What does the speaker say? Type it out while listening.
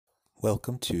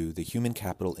Welcome to the Human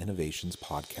Capital Innovations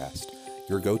Podcast,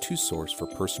 your go-to source for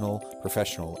personal,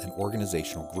 professional, and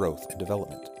organizational growth and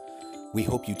development. We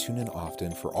hope you tune in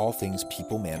often for all things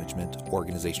people management,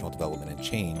 organizational development and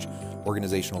change,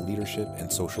 organizational leadership,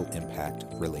 and social impact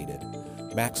related.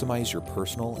 Maximize your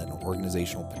personal and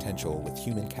organizational potential with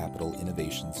Human Capital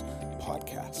Innovations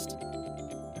Podcast.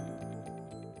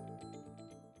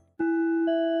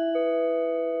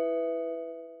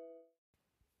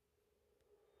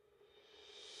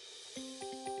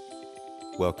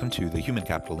 Welcome to the Human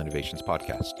Capital Innovations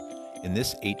Podcast. In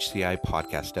this HCI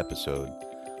podcast episode,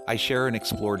 I share and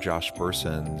explore Josh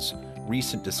Bersin's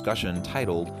recent discussion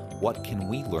titled, "What Can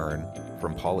We Learn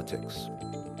from Politics?"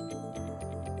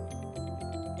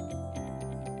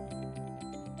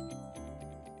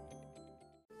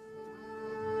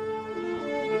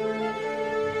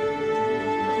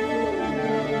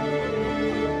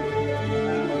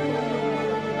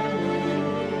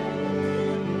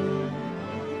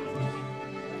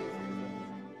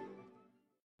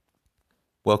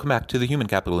 Welcome back to the Human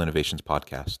Capital Innovations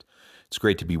Podcast. It's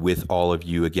great to be with all of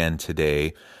you again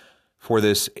today for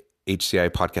this HCI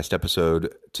podcast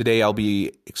episode. Today I'll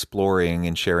be exploring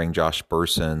and sharing Josh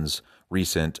Bersin's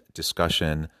recent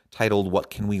discussion titled, "What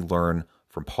Can We Learn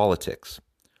from Politics?"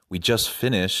 We just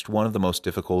finished one of the most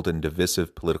difficult and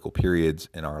divisive political periods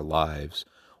in our lives.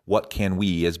 What can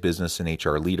we as business and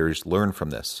HR leaders learn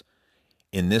from this?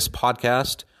 In this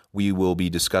podcast, we will be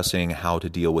discussing how to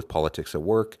deal with politics at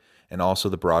work and also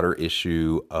the broader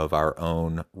issue of our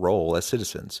own role as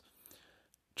citizens.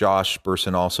 Josh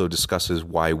Bersin also discusses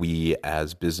why we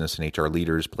as business and HR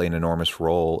leaders play an enormous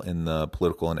role in the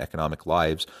political and economic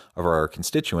lives of our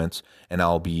constituents, and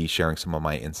I'll be sharing some of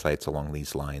my insights along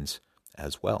these lines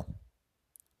as well.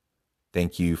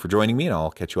 Thank you for joining me, and I'll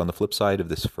catch you on the flip side of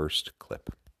this first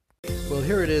clip. Well,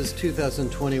 here it is,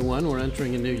 2021. We're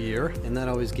entering a new year, and that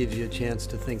always gives you a chance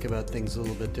to think about things a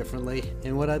little bit differently.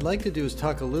 And what I'd like to do is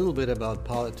talk a little bit about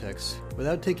politics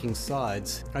without taking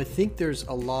sides. I think there's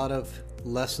a lot of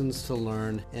lessons to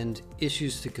learn and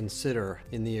issues to consider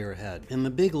in the year ahead. And the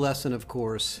big lesson, of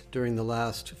course, during the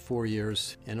last 4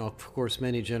 years, and of course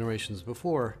many generations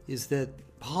before, is that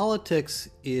politics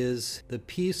is the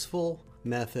peaceful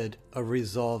method of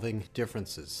resolving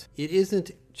differences. It isn't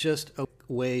just a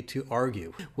way to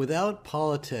argue. Without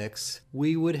politics,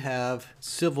 we would have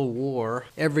civil war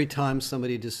every time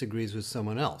somebody disagrees with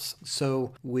someone else.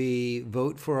 So we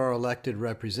vote for our elected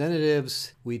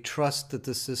representatives, we trust that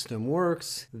the system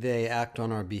works, they act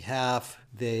on our behalf,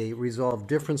 they resolve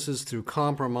differences through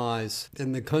compromise,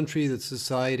 and the country, the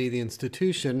society, the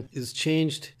institution is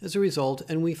changed as a result,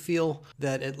 and we feel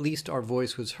that at least our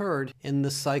voice was heard, and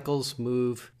the cycles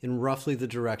move in roughly the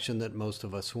direction that most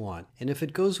of us want. And if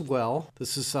it goes well, the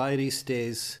society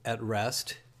stays at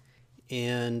rest,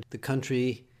 and the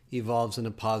country evolves in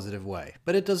a positive way.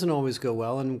 But it doesn't always go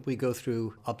well, and we go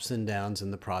through ups and downs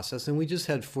in the process. And we just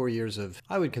had 4 years of,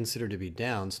 I would consider to be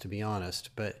downs, to be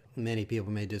honest, but many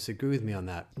people may disagree with me on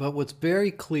that. But what's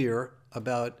very clear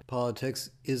about politics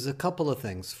is a couple of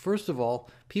things. First of all,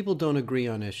 people don't agree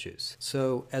on issues.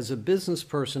 So as a business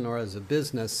person or as a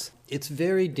business, it's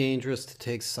very dangerous to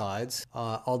take sides.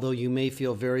 Although you may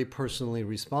feel very personally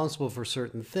responsible for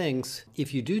certain things,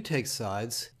 if you do take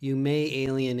sides, you may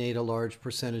alienate a large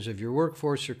percentage of your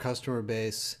workforce, your customer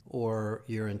base, or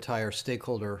your entire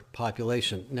stakeholder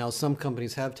population. Now, some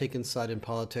companies have taken side in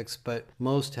politics, but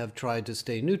most have tried to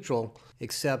stay neutral,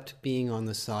 except being on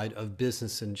the side of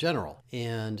business in general.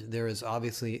 And there is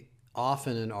obviously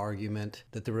often an argument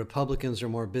that the Republicans are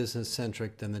more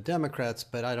business-centric than the Democrats,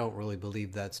 but I don't really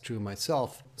believe that's true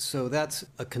myself. So that's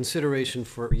a consideration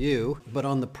for you. But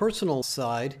on the personal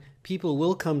side, people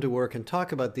will come to work and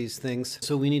talk about these things,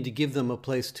 so we need to give them a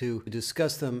place to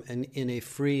discuss them and in a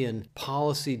free and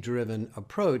policy-driven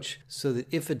approach so that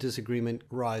if a disagreement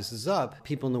rises up,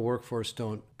 people in the workforce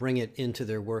don't bring it into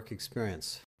their work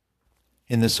experience.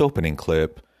 In this opening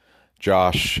clip,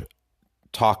 Josh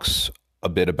talks a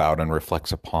bit about and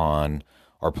reflects upon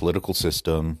our political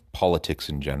system, politics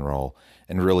in general,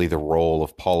 and really the role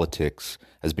of politics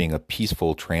as being a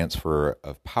peaceful transfer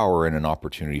of power and an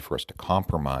opportunity for us to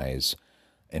compromise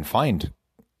and find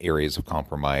areas of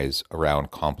compromise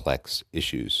around complex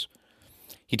issues.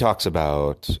 He talks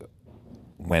about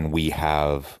when we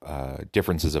have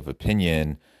differences of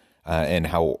opinion and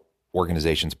how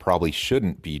organizations probably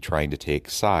shouldn't be trying to take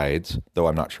sides, though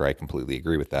I'm not sure I completely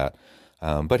agree with that.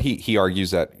 But he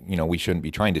argues that, we shouldn't be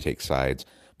trying to take sides,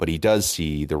 but he does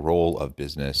see the role of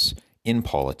business in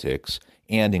politics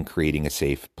and in creating a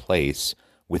safe place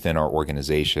within our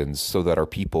organizations so that our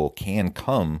people can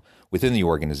come within the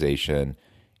organization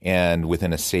and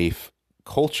within a safe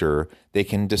culture, they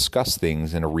can discuss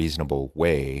things in a reasonable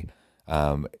way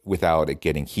without it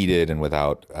getting heated and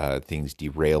without things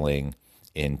derailing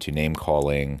into name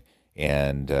calling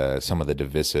and some of the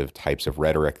divisive types of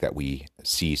rhetoric that we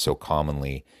see so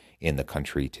commonly in the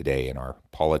country today, in our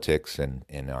politics and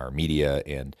in our media.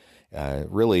 And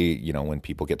really, when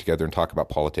people get together and talk about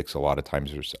politics, a lot of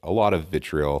times there's a lot of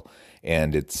vitriol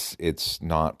and it's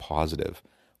not positive.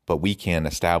 But we can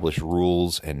establish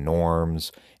rules and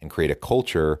norms and create a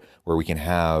culture where we can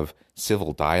have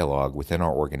civil dialogue within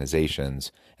our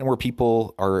organizations and where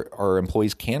our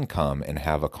employees can come and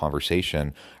have a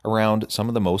conversation around some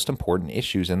of the most important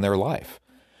issues in their life.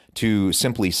 To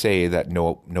simply say that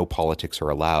no politics are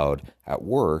allowed at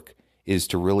work is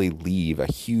to really leave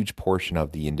a huge portion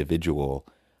of the individual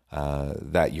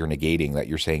that you're negating, that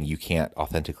you're saying you can't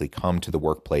authentically come to the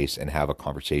workplace and have a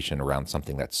conversation around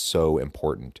something that's so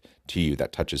important to you,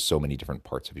 that touches so many different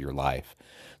parts of your life.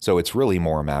 So it's really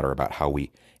more a matter about how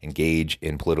we engage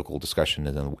in political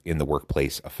discussion in the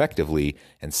workplace effectively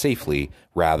and safely,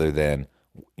 rather than,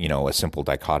 a simple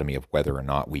dichotomy of whether or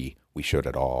not we should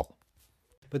at all.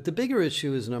 But the bigger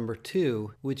issue is number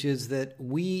two, which is that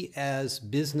we as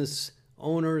business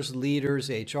owners, leaders,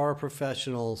 HR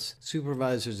professionals,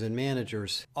 supervisors, and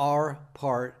managers are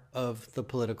part of the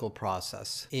political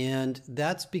process. And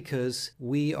that's because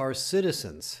we are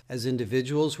citizens. As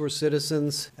individuals, we're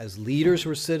citizens. As leaders,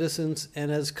 we're citizens.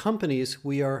 And as companies,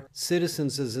 we are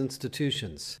citizens as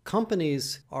institutions.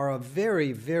 Companies are a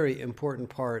very, very important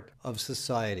part of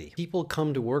society. People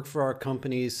come to work for our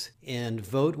companies and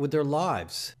vote with their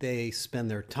lives. They spend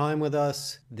their time with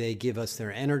us. They give us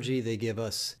their energy. They give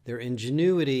us their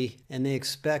ingenuity. And they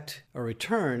expect a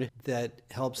return that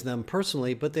helps them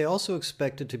personally, but they also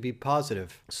expect it to be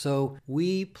positive. So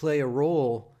we play a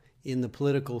role in the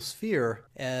political sphere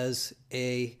as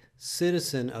a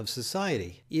citizen of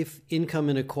society. If income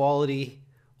inequality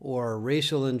or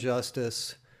racial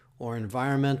injustice or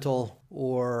environmental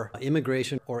or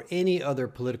immigration or any other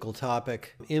political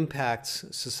topic impacts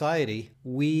society,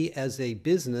 we as a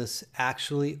business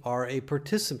actually are a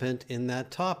participant in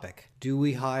that topic. Do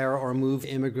we hire or move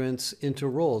immigrants into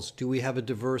roles? Do we have a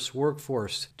diverse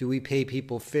workforce? Do we pay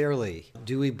people fairly?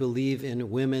 Do we believe in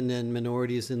women and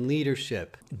minorities in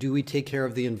leadership? Do we take care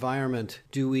of the environment?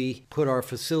 Do we put our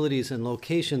facilities and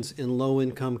locations in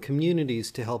low-income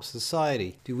communities to help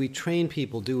society? Do we train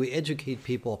people? Do we educate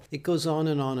people? It goes on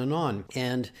and on and on.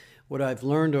 And what I've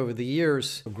learned over the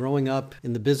years, growing up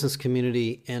in the business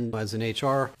community and as an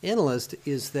HR analyst,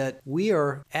 is that we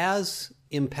are as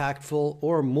impactful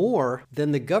or more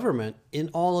than the government in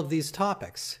all of these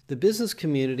topics. The business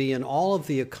community and all of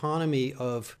the economy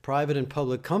of private and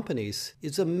public companies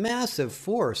is a massive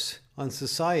force on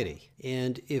society.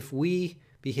 And if we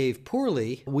behave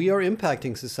poorly, we are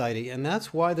impacting society. And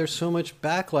that's why there's so much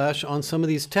backlash on some of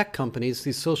these tech companies,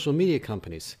 these social media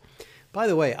companies. By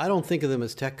the way, I don't think of them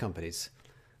as tech companies.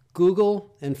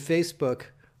 Google and Facebook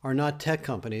are not tech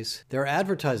companies. They're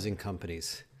advertising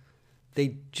companies.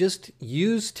 They just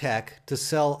use tech to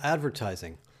sell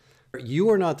advertising. You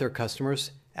are not their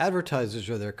customers. Advertisers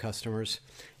are their customers.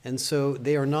 And so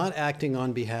they are not acting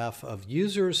on behalf of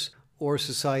users or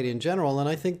society in general. And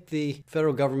I think the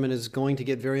federal government is going to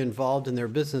get very involved in their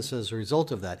business as a result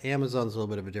of that. Amazon's a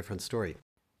little bit of a different story.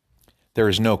 There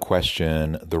is no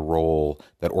question the role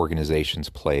that organizations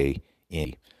play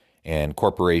in, and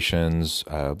corporations,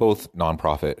 both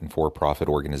nonprofit and for-profit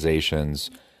organizations,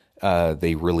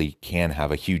 they really can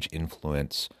have a huge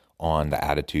influence on the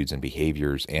attitudes and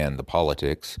behaviors and the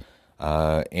politics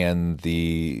and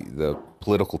the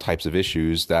political types of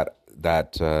issues that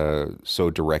so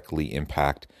directly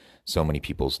impact so many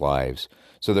people's lives.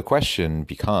 So the question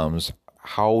becomes,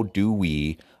 how do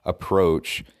we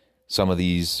approach some of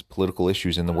these political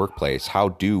issues in the workplace? How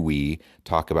do we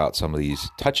talk about some of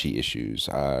these touchy issues?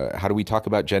 How do we talk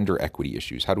about gender equity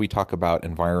issues? How do we talk about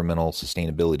environmental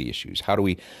sustainability issues? How do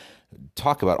we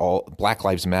talk about all Black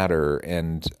Lives Matter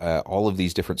and all of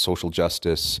these different social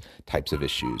justice types of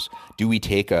issues? Do we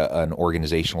take an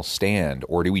organizational stand,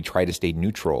 or do we try to stay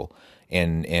neutral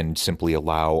and simply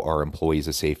allow our employees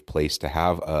a safe place to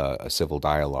have a civil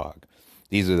dialogue?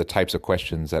 These are the types of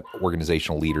questions that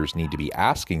organizational leaders need to be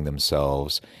asking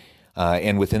themselves.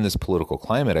 And within this political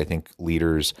climate, I think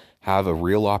leaders have a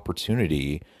real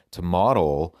opportunity to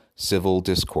model civil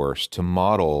discourse, to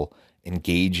model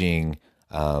engaging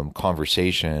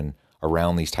conversation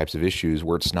around these types of issues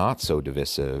where it's not so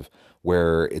divisive,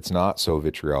 where it's not so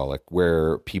vitriolic,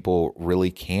 where people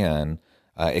really can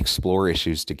explore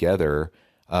issues together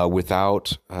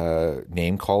without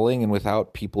name calling and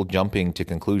without people jumping to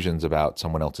conclusions about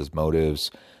someone else's motives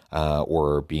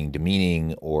or being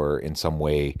demeaning or in some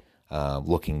way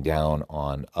looking down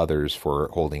on others for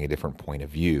holding a different point of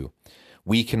view.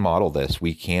 We can model this.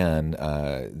 We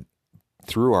can,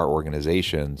 through our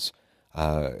organizations,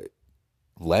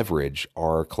 leverage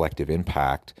our collective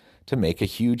impact to make a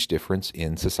huge difference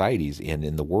in societies and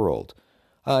in the world.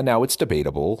 Now, it's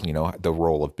debatable, the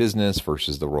role of business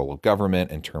versus the role of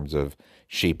government in terms of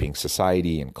shaping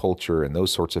society and culture and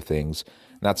those sorts of things.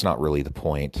 And that's not really the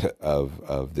point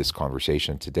of this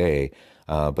conversation today.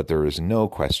 But there is no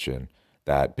question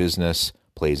that business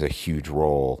plays a huge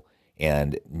role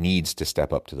and needs to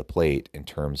step up to the plate in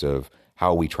terms of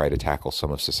how we try to tackle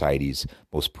some of society's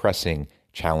most pressing,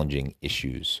 challenging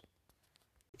issues.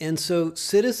 And so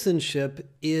citizenship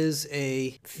is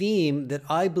a theme that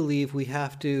I believe we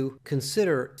have to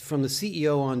consider from the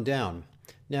CEO on down.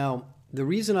 Now, the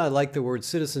reason I like the word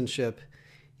citizenship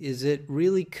is it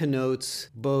really connotes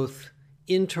both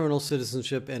internal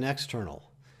citizenship and external.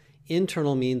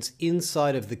 Internal means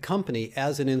inside of the company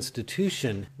as an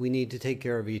institution, we need to take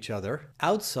care of each other.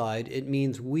 Outside, it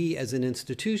means we as an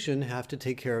institution have to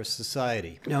take care of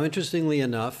society. Now, interestingly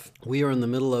enough, we are in the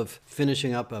middle of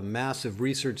finishing up a massive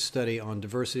research study on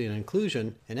diversity and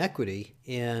inclusion and equity,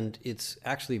 and it's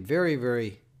actually very,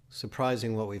 very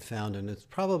surprising what we found, and it's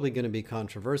probably going to be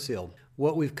controversial.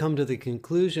 What we've come to the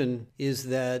conclusion is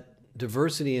that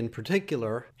diversity in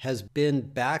particular has been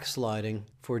backsliding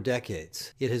for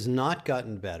decades. It has not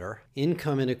gotten better.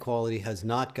 Income inequality has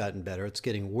not gotten better. It's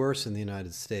getting worse in the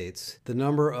United States. The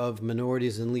number of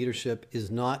minorities in leadership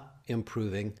is not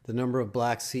improving. The number of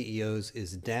black CEOs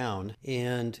is down,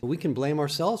 and we can blame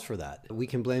ourselves for that. We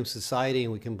can blame society,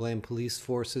 and we can blame police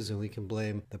forces, and we can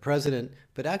blame the president,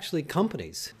 but actually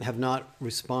companies have not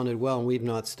responded well, and we've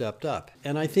not stepped up.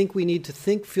 And I think we need to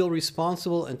feel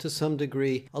responsible and to some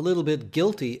degree a little bit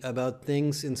guilty about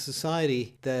things in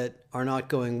society that are not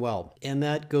going well. And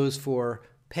that goes for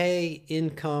pay,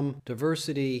 income,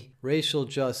 diversity, racial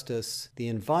justice, the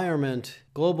environment,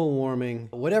 global warming,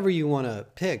 whatever you want to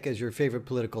pick as your favorite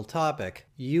political topic.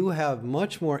 You have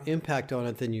much more impact on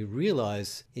it than you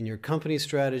realize in your company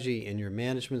strategy, in your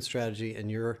management strategy,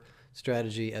 and your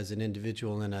strategy as an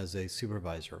individual and as a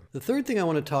supervisor. The third thing I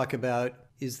want to talk about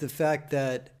is the fact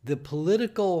that the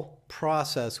political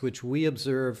process which we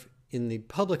observe in the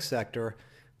public sector,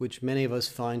 which many of us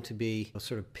find to be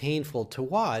sort of painful to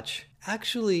watch,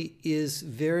 actually is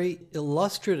very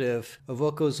illustrative of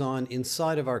what goes on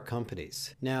inside of our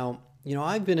companies. Now,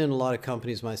 I've been in a lot of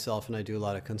companies myself, and I do a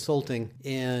lot of consulting.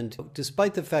 And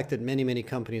despite the fact that many, many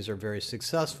companies are very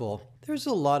successful, there's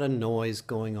a lot of noise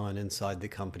going on inside the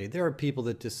company. There are people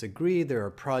that disagree. There are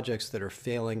projects that are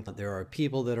failing. There are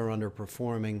people that are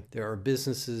underperforming. There are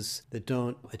businesses that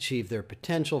don't achieve their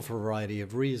potential for a variety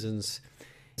of reasons.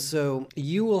 So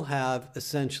you will have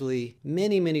essentially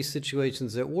many, many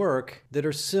situations at work that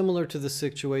are similar to the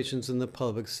situations in the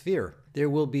public sphere. There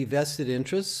will be vested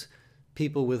interests,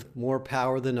 people with more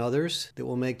power than others that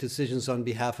will make decisions on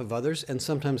behalf of others, and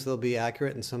sometimes they'll be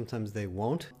accurate and sometimes they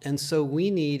won't. And so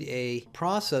we need a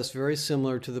process very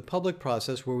similar to the public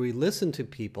process where we listen to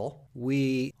people,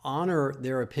 we honor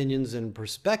their opinions and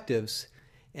perspectives,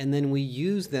 and then we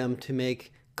use them to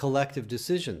make collective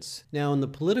decisions. Now, in the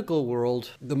political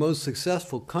world, the most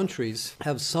successful countries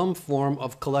have some form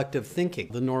of collective thinking.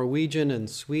 The Norwegian and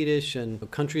Swedish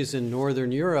and countries in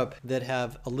Northern Europe that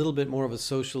have a little bit more of a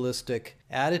socialistic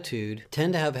attitude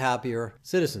tend to have happier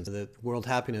citizens. The World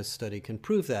Happiness Study can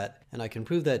prove that, and I can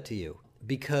prove that to you,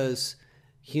 because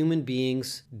human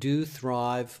beings do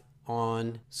thrive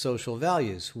on social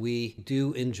values. We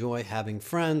do enjoy having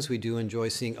friends. We do enjoy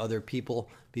seeing other people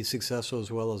be successful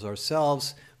as well as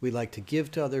ourselves. We like to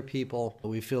give to other people.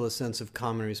 We feel a sense of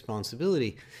common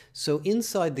responsibility. So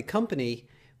inside the company,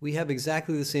 we have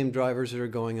exactly the same drivers that are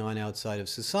going on outside of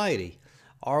society.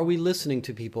 Are we listening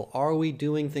to people? Are we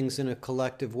doing things in a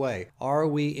collective way? Are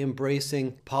we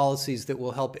embracing policies that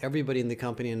will help everybody in the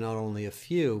company and not only a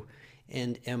few?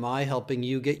 And am I helping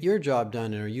you get your job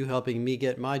done? And are you helping me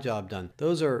get my job done?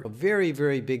 Those are very,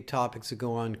 very big topics that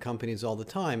go on in companies all the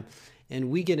time. And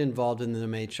we get involved in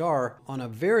them HR on a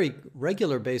very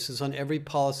regular basis on every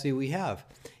policy we have.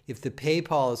 If the pay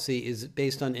policy is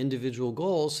based on individual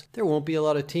goals, there won't be a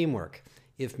lot of teamwork.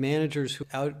 If managers who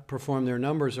outperform their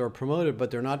numbers are promoted,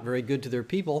 but they're not very good to their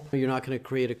people, you're not going to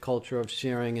create a culture of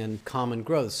sharing and common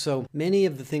growth. So many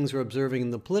of the things we're observing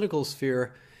in the political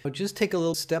sphere, just take a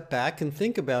little step back and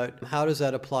think about, how does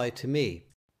that apply to me?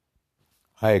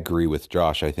 I agree with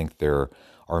Josh. I think there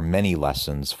are many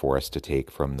lessons for us to take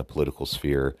from the political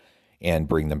sphere and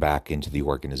bring them back into the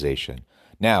organization.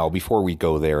 Now, before we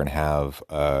go there and have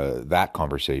that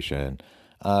conversation,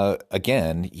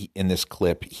 Again, in this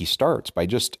clip, he starts by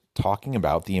just talking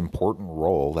about the important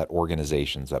role that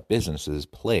organizations, that businesses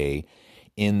play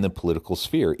in the political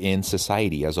sphere, in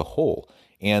society as a whole,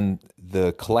 and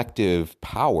the collective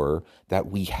power that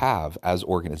we have as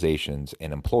organizations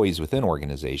and employees within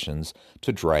organizations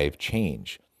to drive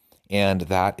change. And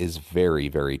that is very,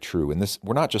 very true. And this,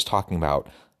 we're not just talking about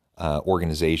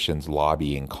organizations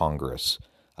lobbying Congress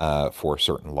for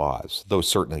certain laws, though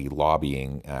certainly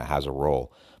lobbying has a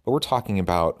role. But we're talking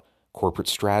about corporate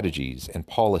strategies and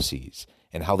policies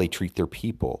and how they treat their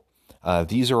people.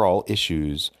 These are all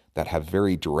issues that have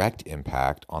very direct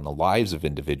impact on the lives of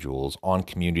individuals, on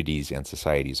communities and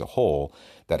society as a whole,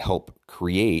 that help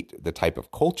create the type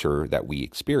of culture that we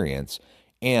experience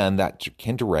and that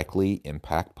can directly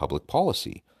impact public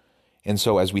policy. And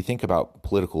so as we think about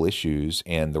political issues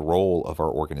and the role of our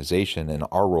organization and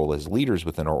our role as leaders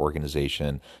within our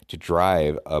organization to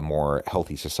drive a more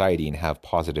healthy society and have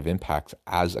positive impacts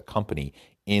as a company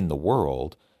in the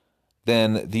world,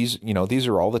 then these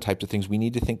are all the types of things we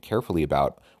need to think carefully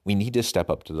about. We need to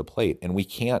step up to the plate, and we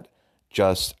can't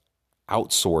just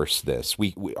outsource this.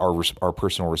 Our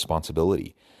personal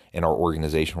responsibility and our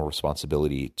organizational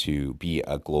responsibility to be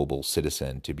a global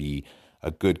citizen, to be a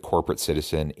good corporate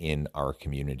citizen in our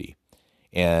community.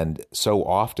 And so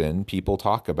often people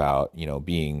talk about,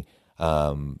 being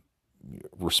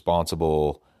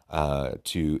responsible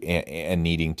and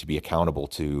needing to be accountable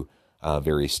to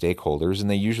various stakeholders, and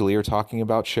they usually are talking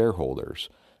about shareholders.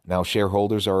 Now,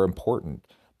 shareholders are important,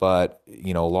 but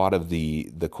a lot of the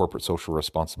corporate social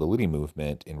responsibility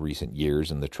movement in recent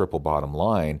years and the triple bottom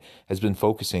line has been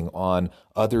focusing on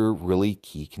other really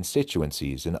key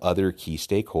constituencies and other key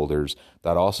stakeholders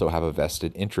that also have a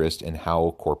vested interest in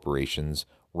how corporations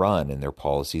run and their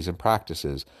policies and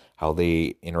practices, how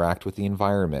they interact with the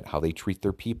environment, how they treat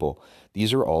their people.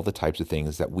 These are all the types of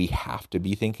things that we have to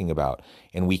be thinking about.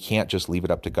 And we can't just leave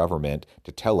it up to government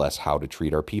to tell us how to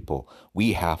treat our people.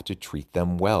 We have to treat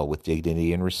them well with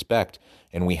dignity and respect.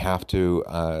 And we have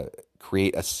to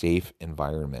create a safe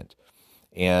environment.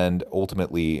 And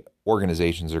ultimately,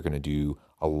 organizations are going to do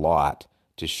a lot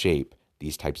to shape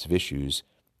these types of issues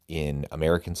in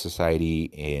American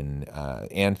society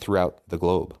and throughout the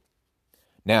globe.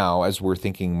 Now, as we're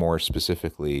thinking more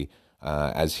specifically,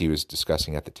 as he was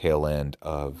discussing at the tail end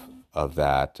of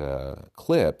that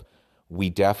clip, we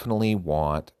definitely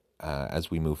want, as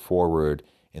we move forward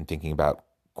in thinking about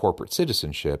corporate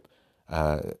citizenship,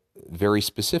 very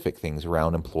specific things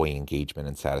around employee engagement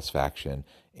and satisfaction,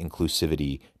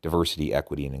 inclusivity, diversity,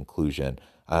 equity, and inclusion,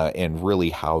 and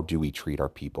really how do we treat our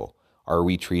people? Are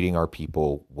we treating our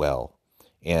people well?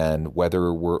 And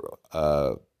whether we're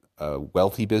a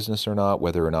wealthy business or not,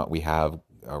 whether or not we have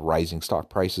rising stock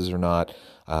prices or not,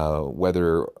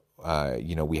 whether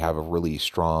we have a really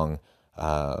strong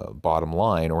bottom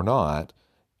line or not,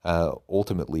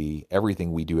 ultimately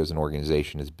everything we do as an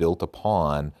organization is built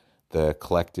upon the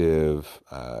collective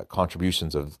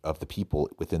contributions of the people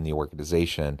within the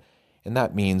organization. And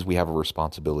that means we have a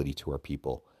responsibility to our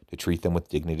people to treat them with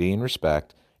dignity and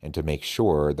respect and to make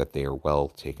sure that they are well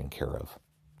taken care of.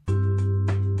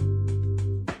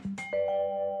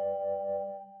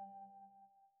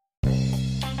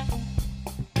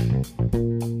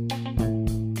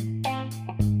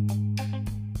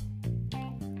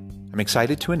 I'm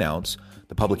excited to announce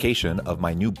the publication of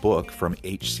my new book from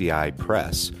HCI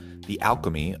Press, The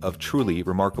Alchemy of Truly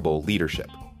Remarkable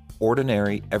Leadership: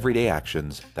 Ordinary, Everyday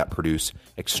Actions that Produce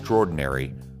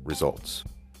Extraordinary Results.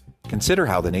 Consider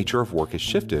how the nature of work has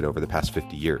shifted over the past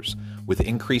 50 years. With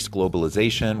increased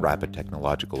globalization, rapid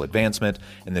technological advancement,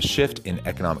 and the shift in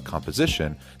economic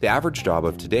composition, the average job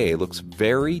of today looks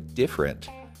very different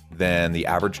than the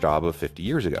average job of 50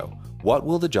 years ago. What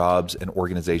will the jobs and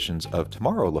organizations of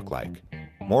tomorrow look like?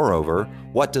 Moreover,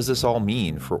 what does this all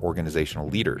mean for organizational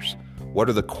leaders? What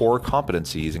are the core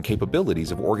competencies and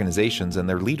capabilities of organizations and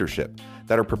their leadership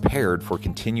that are prepared for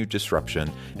continued disruption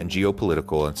and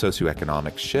geopolitical and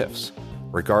socioeconomic shifts?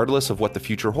 Regardless of what the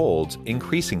future holds,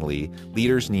 increasingly,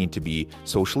 leaders need to be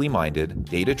socially minded,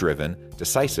 data-driven,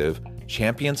 decisive,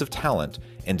 champions of talent,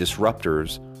 and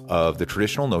disruptors of the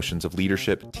traditional notions of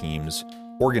leadership, teams,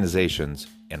 organizations,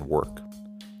 and work.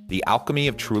 The Alchemy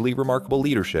of Truly Remarkable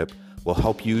Leadership will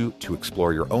help you to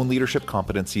explore your own leadership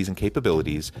competencies and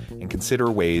capabilities and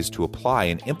consider ways to apply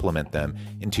and implement them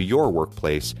into your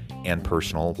workplace and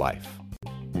personal life.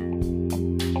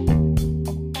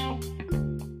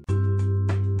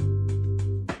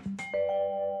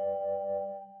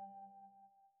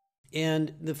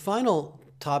 And the final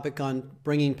topic on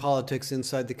bringing politics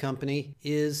inside the company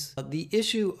is the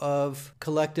issue of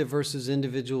collective versus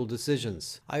individual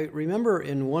decisions. I remember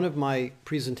in one of my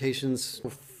presentations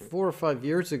 4 or 5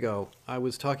 years ago, I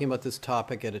was talking about this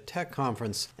topic at a tech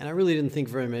conference, and I really didn't think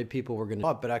very many people were going to show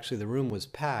up, but actually the room was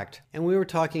packed. And we were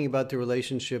talking about the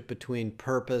relationship between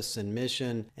purpose and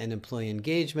mission and employee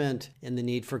engagement and the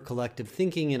need for collective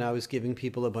thinking, and I was giving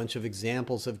people a bunch of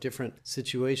examples of different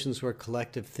situations where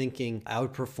collective thinking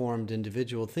outperformed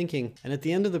individual thinking. And at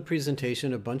the end of the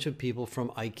presentation, a bunch of people from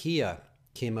IKEA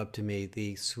came up to me,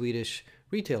 the Swedish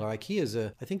retailer. IKEA is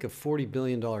I think a $40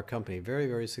 billion company, very,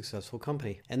 very successful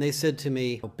company. And they said to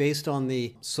me, based on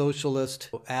the socialist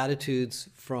attitudes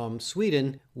from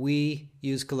Sweden, we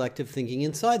use collective thinking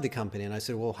inside the company. And I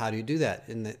said, well, how do you do that?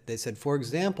 And they said, for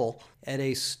example, at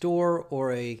a store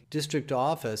or a district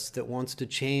office that wants to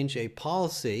change a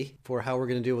policy for how we're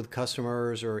going to deal with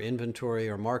customers or inventory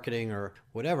or marketing or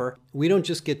whatever, we don't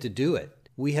just get to do it.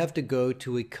 We have to go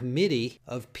to a committee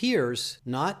of peers,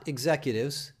 not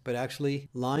executives, but actually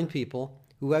line people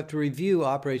who have to review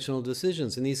operational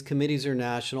decisions. And these committees are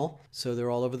national, so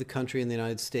they're all over the country in the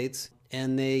United States.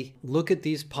 And they look at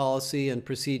these policy and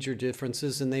procedure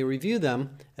differences and they review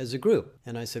them as a group.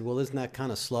 And I said, well, isn't that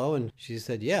kind of slow? And she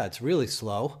said, yeah, it's really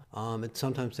slow. It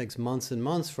sometimes takes months and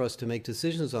months for us to make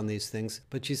decisions on these things.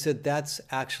 But she said, that's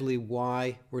actually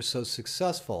why we're so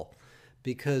successful.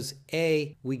 Because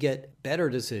A, we get better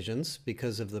decisions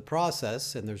because of the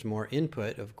process, and there's more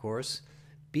input, of course.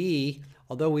 B,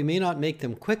 although we may not make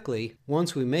them quickly,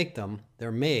 once we make them,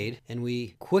 they're made, and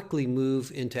we quickly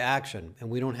move into action.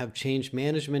 And we don't have change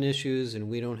management issues, and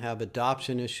we don't have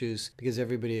adoption issues because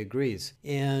everybody agrees.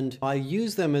 And I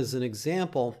use them as an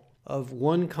example of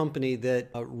one company that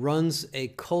runs a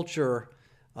culture.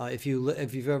 If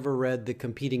you've ever read the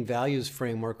competing values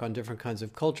framework on different kinds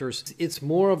of cultures, it's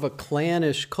more of a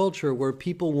clannish culture where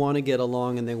people want to get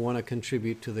along and they want to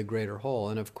contribute to the greater whole.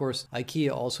 And of course,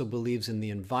 IKEA also believes in the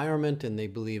environment, and they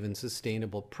believe in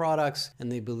sustainable products,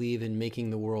 and they believe in making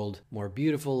the world more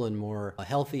beautiful and more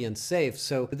healthy and safe.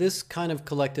 So this kind of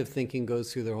collective thinking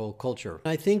goes through their whole culture.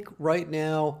 And I think right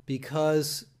now,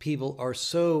 because people are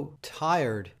so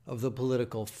tired of the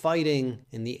political fighting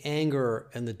and the anger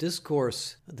and the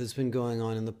discourse that's been going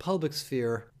on in the public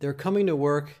sphere, they're coming to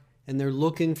work and they're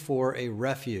looking for a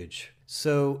refuge.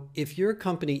 So if your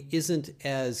company isn't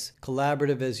as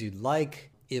collaborative as you'd like,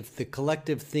 if the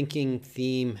collective thinking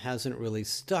theme hasn't really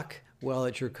stuck well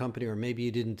at your company, or maybe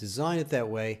you didn't design it that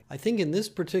way, I think in this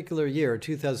particular year,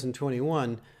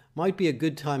 2021, might be a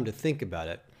good time to think about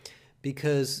it.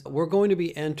 Because we're going to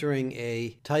be entering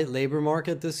a tight labor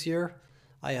market this year.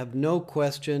 I have no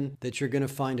question that you're going to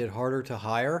find it harder to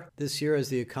hire this year as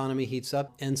the economy heats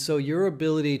up. And so your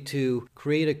ability to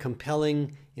create a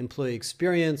compelling employee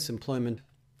experience, employment,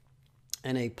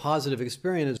 and a positive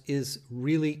experience is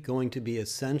really going to be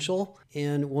essential.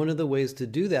 And one of the ways to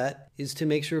do that is to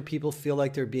make sure people feel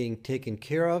like they're being taken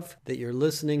care of, that you're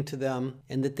listening to them,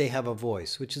 and that they have a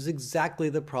voice, which is exactly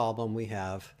the problem we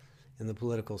have in the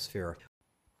political sphere.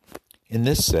 In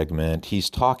this segment, he's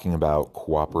talking about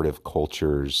cooperative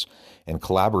cultures and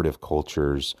collaborative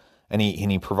cultures, and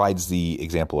he provides the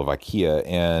example of IKEA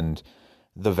and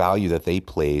the value that they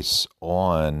place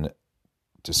on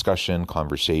discussion,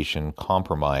 conversation,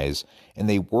 compromise, and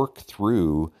they work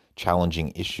through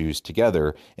challenging issues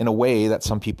together in a way that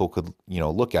some people could,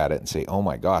 look at it and say, "Oh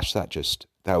my gosh, that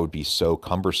would be so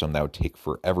cumbersome. That would take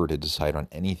forever to decide on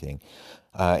anything,"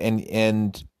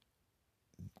 and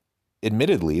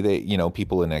admittedly,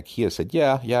 people in IKEA said,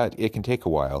 yeah, it can take a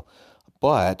while.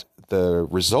 But the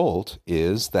result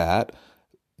is that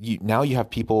now you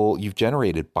have people, you've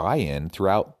generated buy-in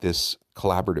throughout this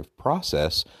collaborative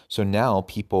process. So now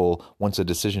people, once a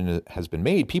decision has been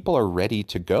made, people are ready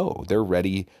to go. They're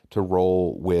ready to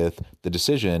roll with the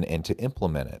decision and to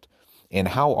implement it. And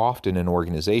how often in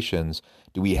organizations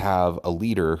do we have a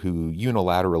leader who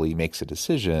unilaterally makes a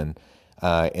decision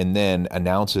and then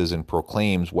announces and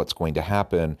proclaims what's going to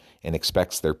happen and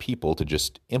expects their people to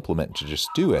just implement, to just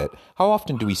do it? How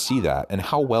often do we see that, and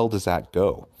how well does that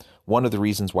go? One of the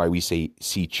reasons why we see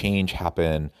change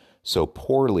happen so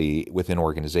poorly within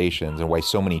organizations and why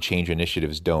so many change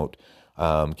initiatives don't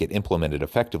get implemented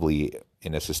effectively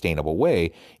in a sustainable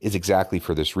way is exactly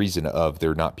for this reason of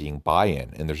there not being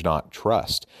buy-in and there's not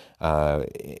trust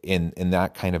in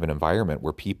that kind of an environment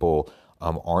where people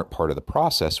aren't part of the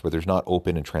process, where there's not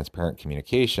open and transparent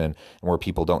communication, and where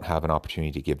people don't have an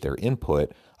opportunity to give their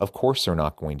input, of course they're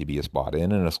not going to be as bought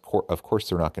in, and of course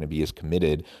they're not going to be as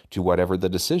committed to whatever the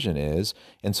decision is.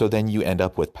 And so then you end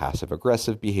up with passive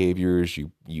aggressive behaviors.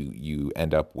 You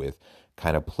end up with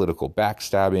kind of political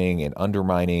backstabbing and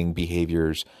undermining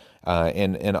behaviors,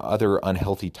 and other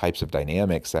unhealthy types of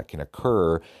dynamics that can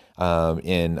occur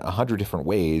in 100 different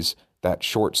ways that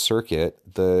short circuit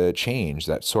the change,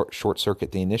 that short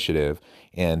circuit the initiative,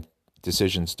 and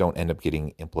decisions don't end up getting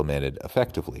implemented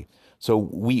effectively. So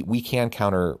we can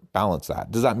counterbalance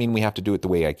that. Does that mean we have to do it the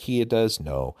way IKEA does?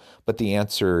 No. But the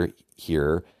answer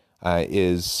here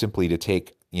is simply to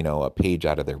take a page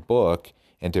out of their book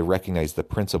and to recognize the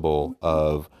principle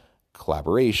of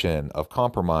collaboration, of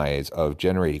compromise, of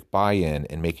generating buy-in,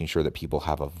 and making sure that people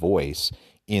have a voice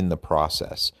in the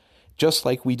process. Just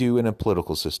like we do in a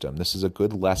political system. This is a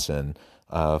good lesson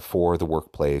for the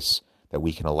workplace, that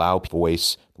we can allow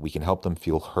voice, that we can help them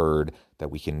feel heard,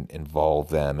 that we can involve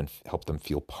them and help them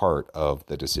feel part of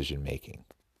the decision making.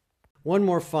 One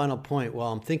more final point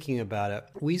while I'm thinking about it.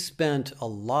 We spent a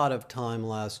lot of time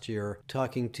last year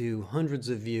talking to hundreds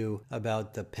of you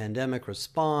about the pandemic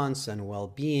response and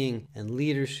well-being and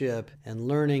leadership and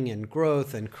learning and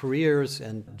growth and careers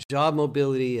and job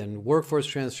mobility and workforce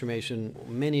transformation.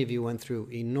 Many of you went through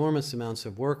enormous amounts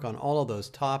of work on all of those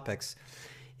topics.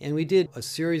 And we did a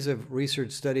series of research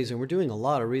studies, and we're doing a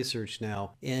lot of research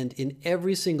now. And in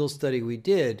every single study we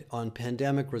did on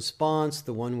pandemic response,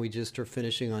 the one we just are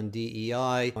finishing on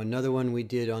DEI, another one we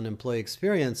did on employee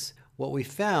experience, what we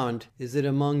found is that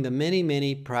among the many,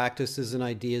 many practices and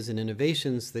ideas and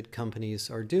innovations that companies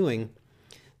are doing,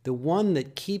 the one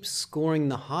that keeps scoring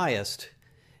the highest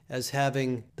as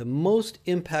having the most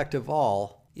impact of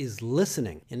all is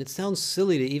listening. And it sounds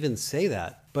silly to even say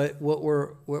that. But what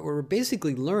we're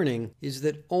basically learning is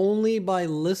that only by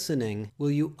listening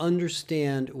will you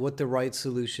understand what the right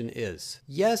solution is.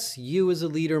 Yes, you as a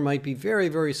leader might be very,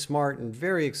 very smart and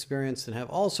very experienced and have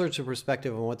all sorts of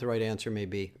perspective on what the right answer may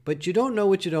be, but you don't know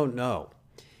what you don't know.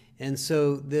 And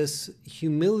so this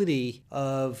humility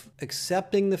of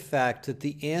accepting the fact that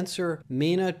the answer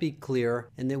may not be clear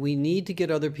and that we need to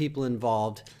get other people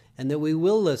involved, and that we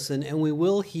will listen and we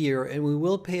will hear and we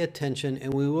will pay attention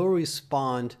and we will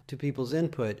respond to people's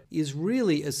input, is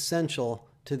really essential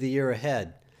to the year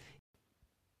ahead.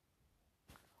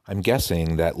 I'm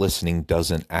guessing that listening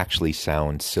doesn't actually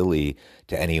sound silly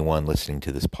to anyone listening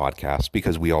to this podcast,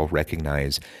 because we all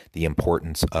recognize the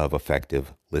importance of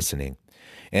effective listening.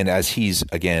 And as he's,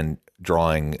 again,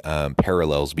 drawing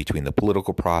parallels between the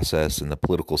political process and the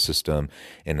political system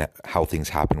and how things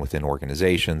happen within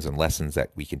organizations and lessons that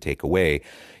we can take away,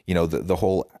 the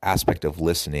whole aspect of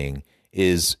listening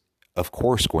is, of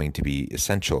course, going to be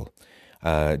essential.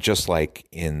 Just like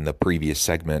in the previous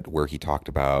segment where he talked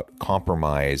about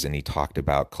compromise and he talked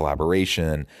about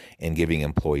collaboration and giving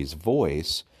employees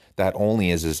voice, that only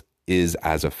is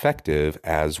as effective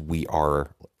as we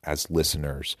are as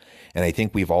listeners. And I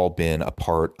think we've all been a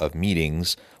part of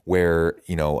meetings where,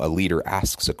 a leader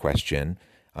asks a question,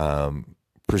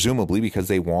 presumably because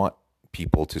they want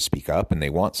people to speak up and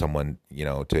they want someone,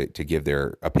 to give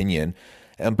their opinion.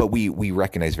 But we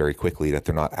recognize very quickly that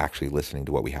they're not actually listening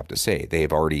to what we have to say. They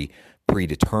have already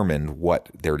predetermined what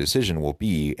their decision will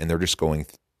be, and they're just going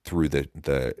through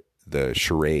the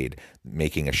charade,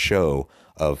 making a show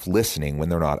of listening when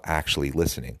they're not actually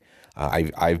listening.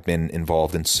 I've been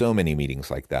involved in so many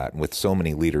meetings like that, and with so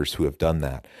many leaders who have done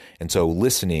that. And so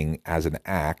listening as an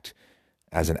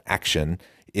action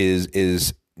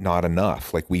is not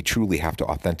enough. Like, we truly have to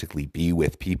authentically be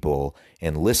with people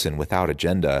and listen without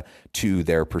agenda to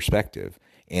their perspective.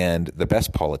 And the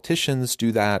best politicians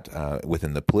do that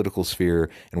within the political sphere,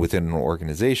 and within an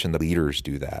organization, the leaders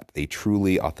do that. They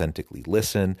truly authentically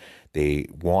listen. They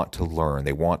want to learn.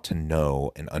 They want to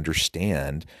know and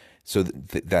understand, so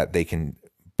that they can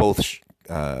both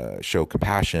show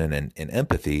compassion and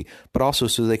empathy, but also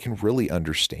so they can really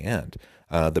understand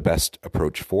the best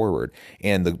approach forward.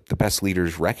 And the best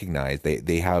leaders recognize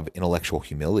they have intellectual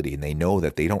humility, and they know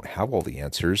that they don't have all the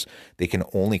answers. They can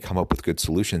only come up with good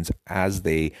solutions as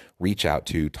they reach out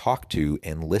to, talk to,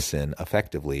 and listen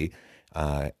effectively,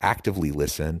 actively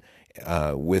listen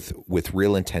with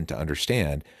real intent to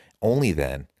understand. Only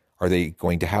then are they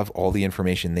going to have all the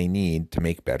information they need to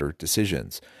make better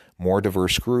decisions. More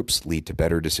diverse groups lead to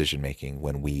better decision-making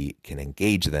when we can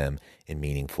engage them in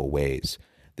meaningful ways.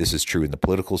 This is true in the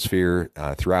political sphere,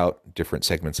 throughout different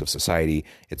segments of society.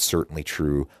 It's certainly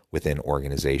true within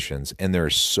organizations, and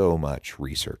there's so much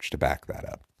research to back that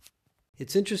up.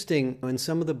 It's interesting, in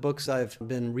some of the books I've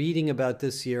been reading about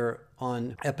this year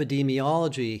on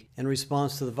epidemiology in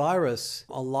response to the virus,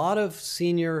 a lot of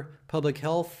senior public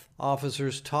health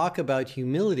officers talk about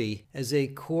humility as a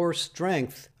core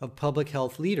strength of public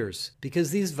health leaders,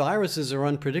 because these viruses are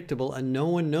unpredictable and no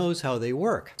one knows how they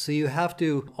work. So you have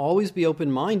to always be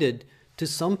open-minded to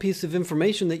some piece of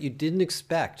information that you didn't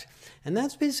expect. And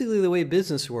that's basically the way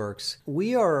business works.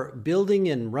 We are building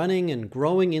and running and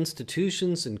growing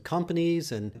institutions and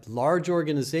companies and large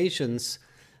organizations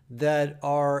that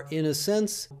are, in a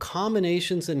sense,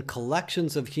 combinations and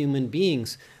collections of human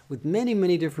beings with many,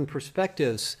 many different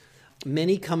perspectives,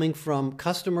 many coming from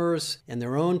customers and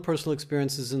their own personal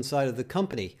experiences inside of the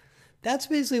company. That's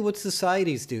basically what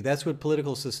societies do. That's what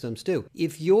political systems do.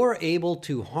 If you're able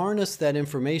to harness that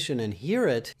information and hear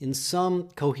it in some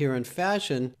coherent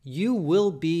fashion, you will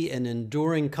be an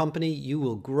enduring company. You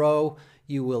will grow,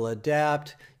 you will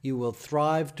adapt, you will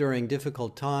thrive during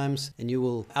difficult times, and you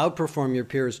will outperform your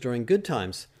peers during good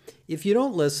times. If you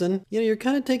don't listen, you're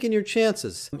kind of taking your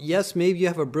chances. Yes, maybe you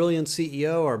have a brilliant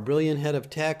CEO or a brilliant head of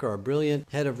tech or a brilliant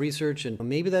head of research, and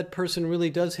maybe that person really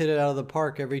does hit it out of the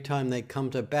park every time they come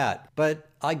to bat. But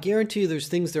I guarantee you there's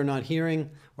things they're not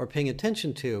hearing or paying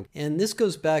attention to. And this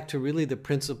goes back to really the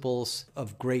principles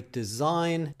of great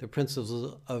design, the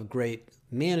principles of great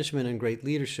management and great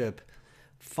leadership.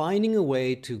 Finding a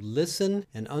way to listen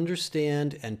and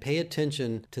understand and pay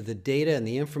attention to the data and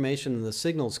the information and the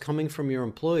signals coming from your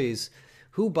employees,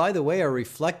 who, by the way, are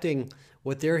reflecting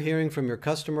what they're hearing from your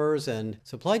customers and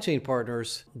supply chain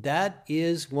partners. That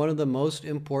is one of the most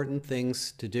important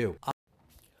things to do.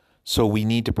 So we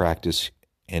need to practice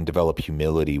and develop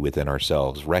humility within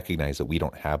ourselves, recognize that we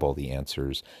don't have all the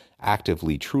answers,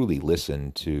 actively, truly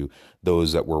listen to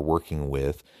those that we're working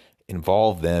with,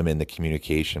 involve them in the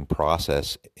communication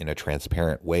process in a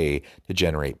transparent way to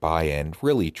generate buy-in,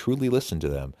 really truly listen to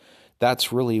them.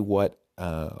 That's really what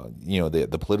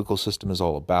the political system is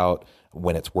all about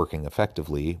when it's working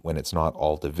effectively, when it's not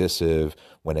all divisive,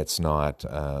 when it's not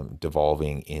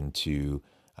devolving into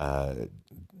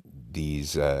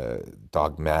these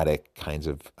dogmatic kinds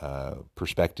of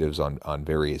perspectives on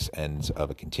various ends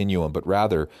of a continuum, but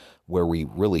rather where we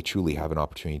really truly have an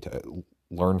opportunity to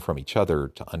learn from each other,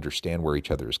 to understand where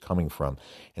each other is coming from,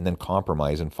 and then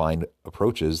compromise and find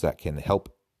approaches that can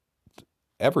help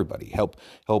everybody, help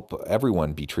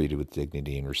everyone be treated with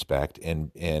dignity and respect,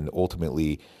 and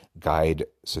ultimately guide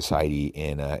society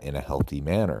in a healthy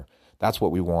manner. That's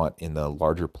what we want in the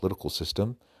larger political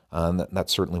system.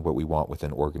 That's certainly what we want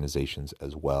within organizations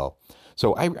as well.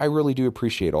 So I really do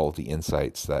appreciate all of the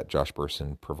insights that Josh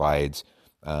Bersin provides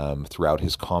throughout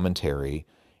his commentary.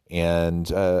 And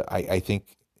I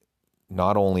think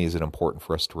not only is it important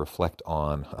for us to reflect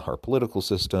on our political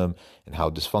system and how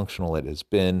dysfunctional it has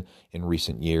been in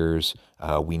recent years,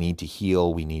 we need to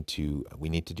heal, we need to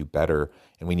do better,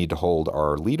 and we need to hold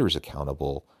our leaders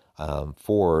accountable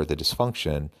for the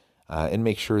dysfunction and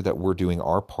make sure that we're doing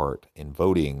our part in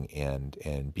voting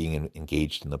and being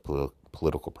engaged in the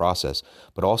political process.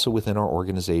 But also within our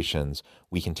organizations,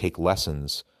 we can take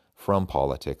lessons from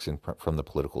politics and from the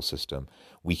political system.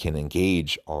 We can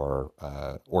engage our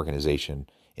organization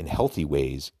in healthy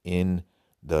ways in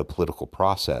the political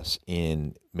process,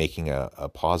 in making a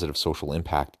positive social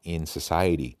impact in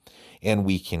society. And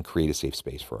we can create a safe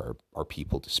space for our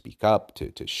people to speak up,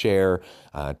 to share,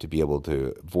 to be able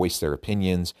to voice their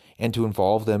opinions, and to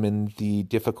involve them in the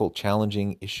difficult,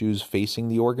 challenging issues facing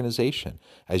the organization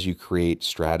as you create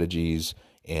strategies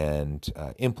and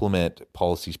implement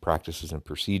policies, practices, and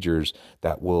procedures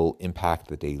that will impact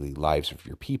the daily lives of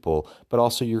your people, but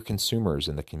also your consumers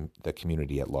and the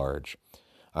community at large.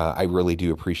 I really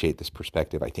do appreciate this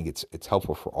perspective. I think it's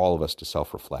helpful for all of us to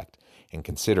self-reflect and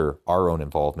consider our own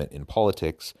involvement in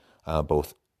politics,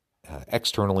 both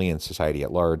externally in society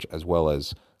at large, as well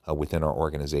as within our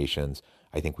organizations.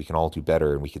 I think we can all do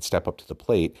better, and we could step up to the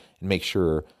plate and make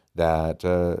sure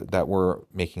that we're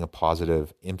making a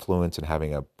positive influence and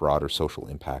having a broader social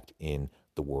impact in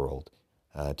the world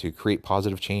to create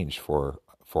positive change for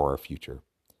our future.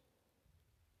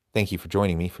 Thank you for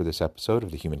joining me for this episode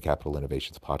of the Human Capital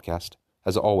Innovations Podcast.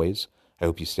 As always, I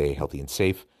hope you stay healthy and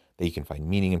safe, that you can find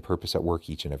meaning and purpose at work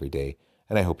each and every day,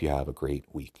 and I hope you have a great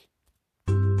week.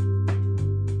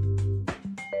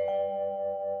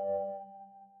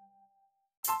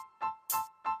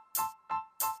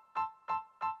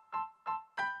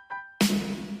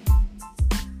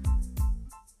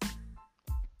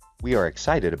 We are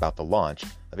excited about the launch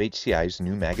of HCI's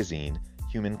new magazine,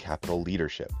 Human Capital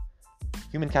Leadership.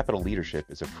 Human Capital Leadership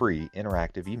is a free,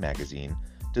 interactive e-magazine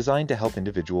designed to help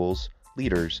individuals,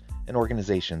 leaders, and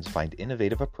organizations find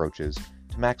innovative approaches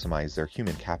to maximize their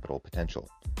human capital potential.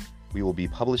 We will be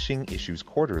publishing issues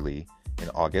quarterly in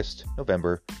August,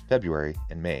 November, February,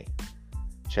 and May.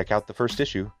 Check out the first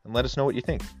issue and let us know what you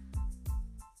think.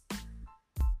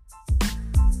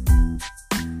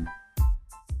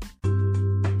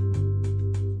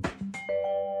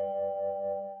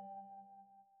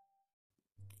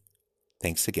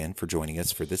 Thanks again for joining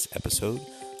us for this episode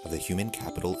of the Human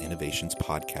Capital Innovations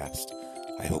Podcast.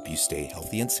 I hope you stay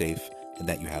healthy and safe and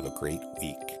that you have a great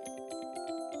week.